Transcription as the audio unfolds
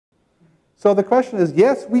So the question is,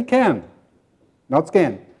 yes, we can, not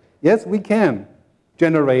scan. Yes, we can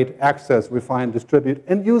generate, access, refine, distribute,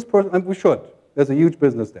 and use, and we should. There's a huge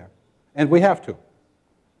business there, and we have to.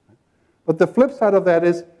 But the flip side of that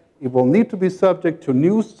is it will need to be subject to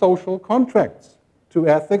new social contracts, to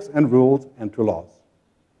ethics and rules and to laws.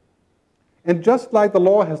 And just like the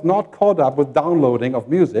law has not caught up with downloading of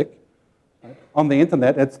music on the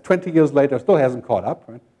internet, it's 20 years later, still hasn't caught up.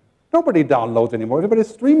 Right? Nobody downloads anymore, everybody's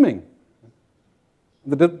streaming.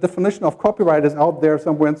 The definition of copyright is out there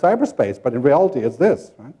somewhere in cyberspace, but in reality it's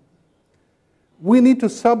this. Right? We need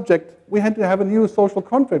to we had to have a new social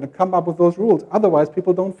contract and come up with those rules, otherwise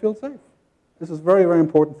people don't feel safe. This is very, very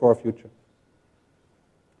important for our future.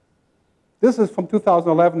 This is from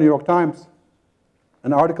 2011 New York Times,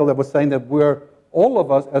 an article that was saying that all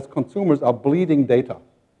of us as consumers are bleeding data.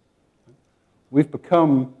 We've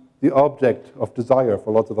become the object of desire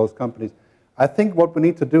for lots of those companies. I think what we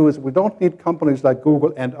need to do is we don't need companies like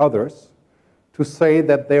Google and others to say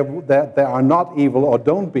that they are not evil or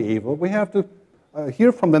don't be evil. We have to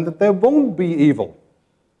hear from them that they won't be evil.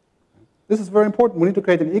 This is very important. We need to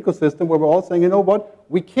create an ecosystem where we're all saying, you know what,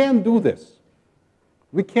 we can do this.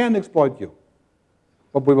 We can exploit you,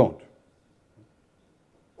 but we won't.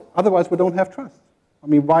 Otherwise, we don't have trust. I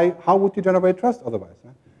mean, how would you generate trust otherwise?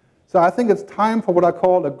 Right? So I think it's time for what I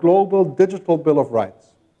call a global digital bill of rights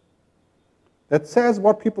that says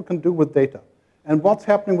what people can do with data and what's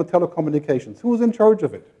happening with telecommunications, who's in charge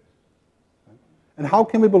of it, and how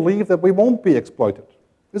can we believe that we won't be exploited.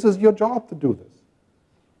 This is your job to do this.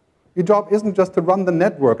 Your job isn't just to run the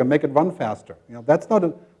network and make it run faster. You know, that's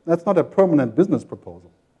not a permanent business proposal.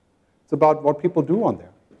 It's about what people do on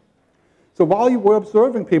there. So while you were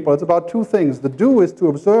observing people, it's about two things. The do is to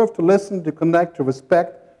observe, to listen, to connect, to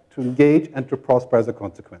respect, to engage, and to prosper as a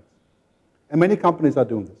consequence. And many companies are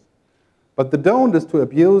doing this. But the don't is to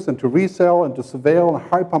abuse and to resell and to surveil and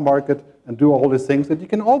hypermarket and do all these things that you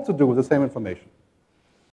can also do with the same information.